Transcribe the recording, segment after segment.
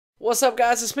What's up,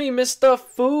 guys? It's me, Mr.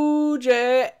 Fuji,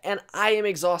 and I am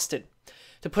exhausted.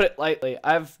 To put it lightly,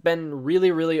 I've been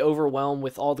really overwhelmed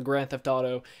with all the Grand Theft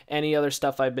Auto, any other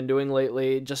stuff I've been doing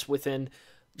lately, just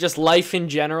life in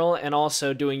general, and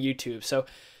also doing YouTube. So,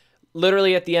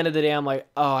 literally at the end of the day, I'm like,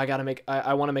 oh,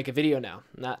 I want to make a video now.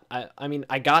 I mean,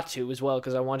 I got to as well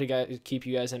because I want to keep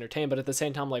you guys entertained. But at the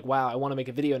same time, I'm like, wow, I want to make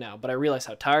a video now. But I realize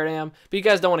how tired I am. But you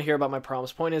guys don't want to hear about my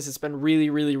problems. Point is, it's been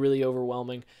really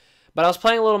overwhelming. But I was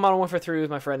playing a little Modern Warfare 3 with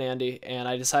my friend Andy, and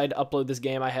I decided to upload this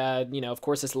game I had. You know, of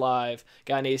course it's live.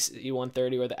 Got an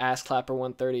AC-130, or the Ass Clapper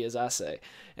 130, as I say.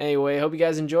 Anyway, hope you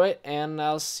guys enjoy it, and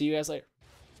I'll see you guys later.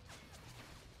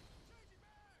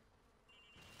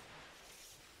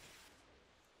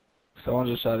 Someone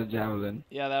just shot a javelin.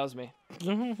 Yeah, that was me.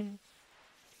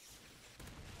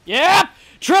 Yeah!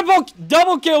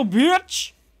 Double kill,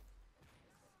 bitch!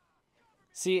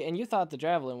 See, and you thought the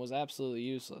javelin was absolutely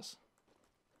useless.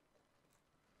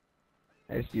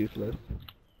 It's useless.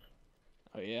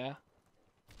 Oh, yeah?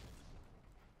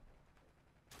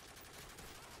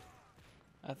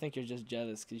 I think you're just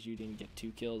jealous because you didn't get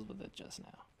 2 kills with it just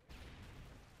now.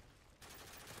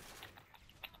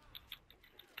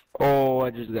 Oh,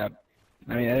 I mean,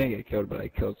 I didn't get killed, but I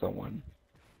killed someone.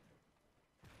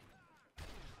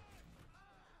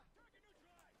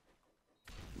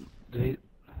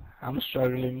 I'm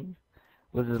struggling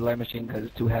with the light machine because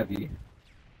it's too heavy.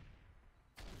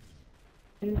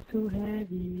 It's too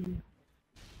heavy.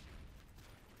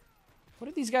 What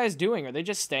are these guys doing? Are they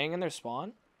just staying in their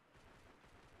spawn?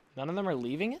 None of them are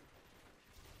leaving it?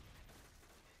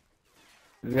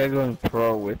 This guy's going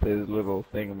pro with his little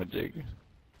thingamajig.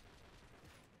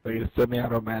 Like a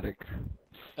semi-automatic.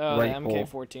 Oh, the rifle.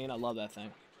 MK14. I love that thing.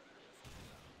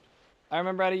 I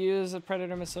remember how to use a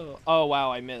Predator missile. Oh,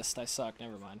 wow, I missed. I suck.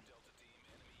 Never mind.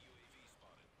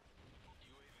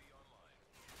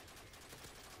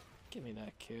 Give me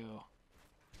that kill.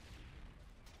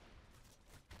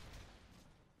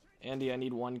 Andy, I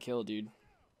need 1 kill, dude.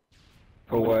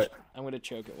 For what? I'm gonna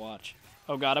choke it, watch.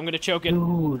 Oh god, I'm gonna choke it.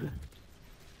 Dude.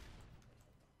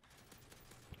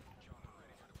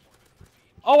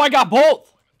 Oh, I got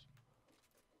both!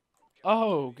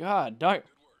 Oh god, don't.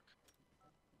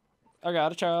 I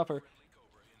got a chopper.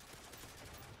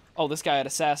 Oh, this guy had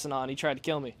assassin on. He tried to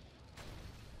kill me.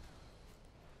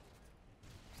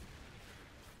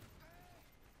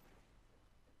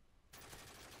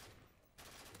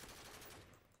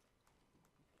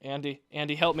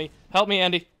 Andy, help me. Help me,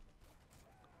 Andy.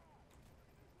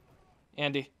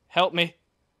 Andy, help me.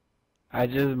 I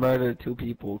just murdered 2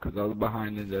 people because I was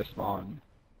behind in their spawn.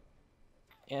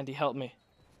 Andy, help me.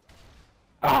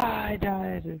 Ah, I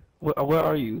died. Where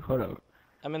are you? Hold up.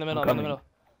 I'm in the middle.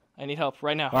 I need help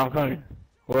right now. Oh, I'm coming.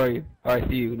 Where are you? Oh, I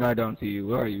see you. No, I don't see you.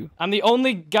 Where are you? I'm the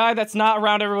only guy that's not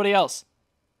around everybody else.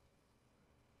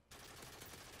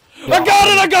 Yeah. I got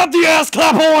it! I got the Ass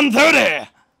Clapper 130!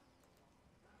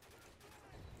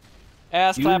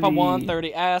 Ass Clapper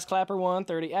 130, Ass Clapper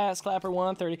 130, Ass Clapper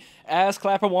 130, Ass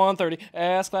Clapper 130,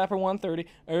 Ass Clapper 130,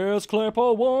 Ass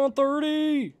Clapper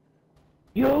 130!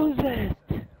 Use it!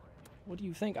 What do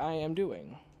you think I am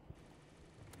doing?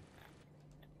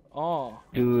 Oh.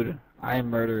 Dude, I am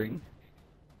murdering.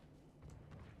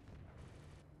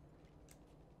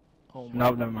 Oh my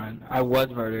Nope, never mind. I was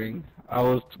murdering. I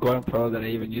was going pro that I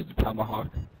even used the tomahawk.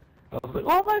 I was like,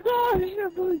 oh my gosh, you're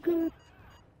really good.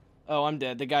 Oh, I'm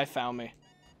dead. The guy found me.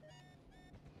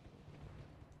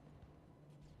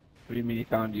 What do you mean he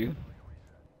found you?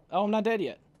 Oh, I'm not dead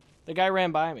yet. The guy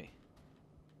ran by me.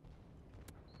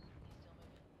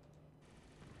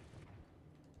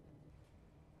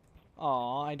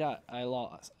 Aw, I died. I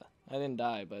lost. I didn't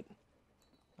die, but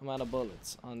I'm out of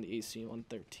bullets on the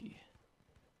AC-130.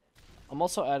 I'm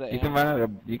also out of ammo.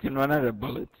 You can run out of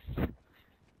bullets.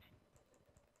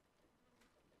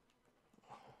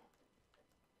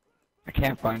 I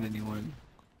can't find anyone.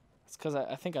 It's because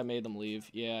I think I made them leave.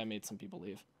 Yeah, I made some people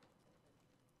leave.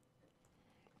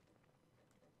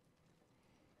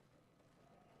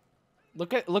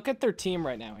 Look at their team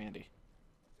right now, Andy.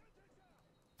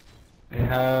 They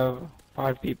have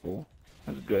 5 people.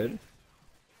 That's good.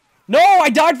 No, I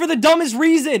died for the dumbest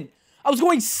reason. I was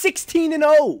going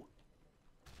 16-0.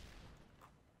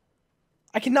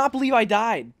 I cannot believe I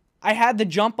died. I had the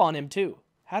jump on him too.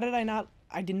 How did I not?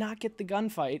 I did not get the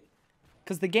gunfight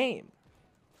because the game.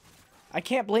 I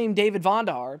can't blame David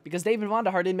Vonderhaar because David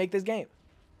Vonderhaar didn't make this game.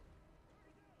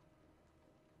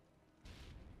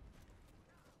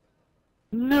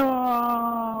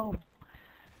 No!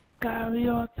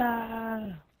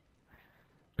 Gaviota!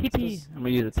 PP! I'm gonna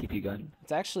use a PP gun.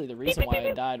 It's actually the reason why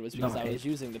I died was because I was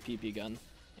using the PP gun.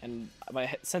 And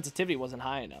my sensitivity wasn't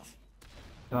high enough.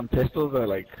 Some pistols are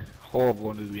like horrible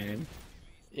in this game.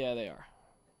 Yeah, they are.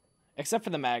 Except for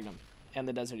the Magnum and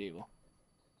the Desert Eagle.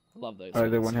 Love those. Are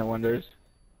they things. one-hit wonders?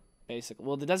 Basically.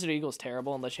 Well, the Desert Eagle is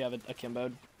terrible unless you have it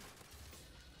akimboed.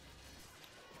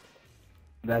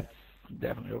 That's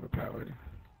definitely overpowered.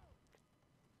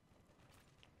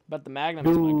 But the Magnum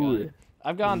is my gun.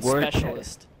 I've gone Worth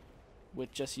specialist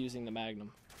with just using the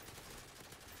Magnum.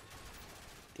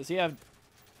 Does he have...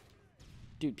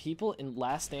 Dude, people in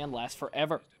Last Stand last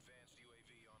forever.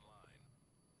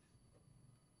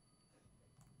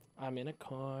 I'm in a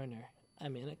corner.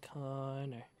 I'm in a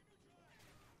corner.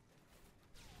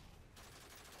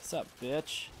 What's up,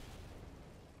 bitch?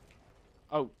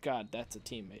 Oh, God, that's a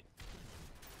teammate.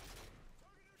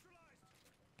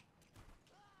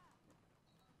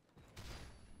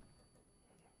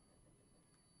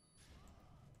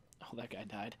 Oh, that guy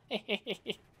died.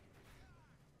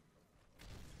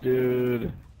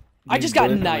 Dude. I just got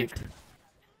knifed.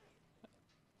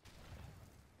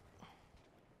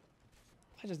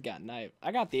 I just got knifed.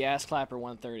 I got the ass clapper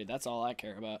 130. That's all I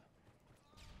care about.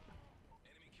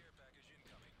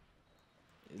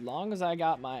 As long as I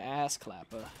got my ass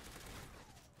clapper.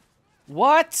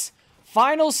 What?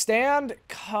 Final stand?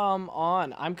 Come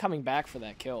on. I'm coming back for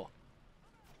that kill.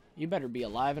 You better be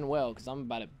alive and well, because I'm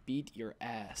about to beat your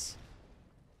ass.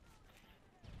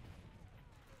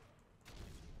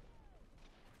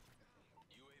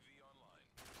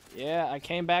 Yeah, I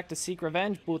came back to seek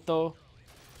revenge, puto.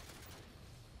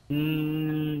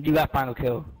 You got final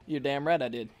kill. You're damn right I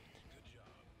did.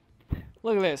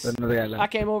 Look at this. Another guy left. I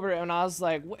came over and I was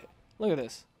like, look at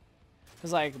this.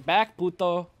 It's like, back,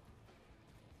 puto.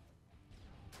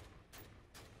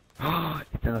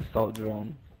 It's an assault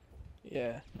drone.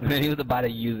 Yeah. He was about to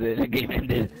use it. The game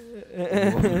ended.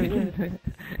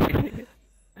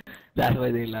 That's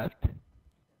why they left.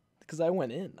 Because I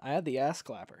went in. I had the ass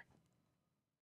clapper.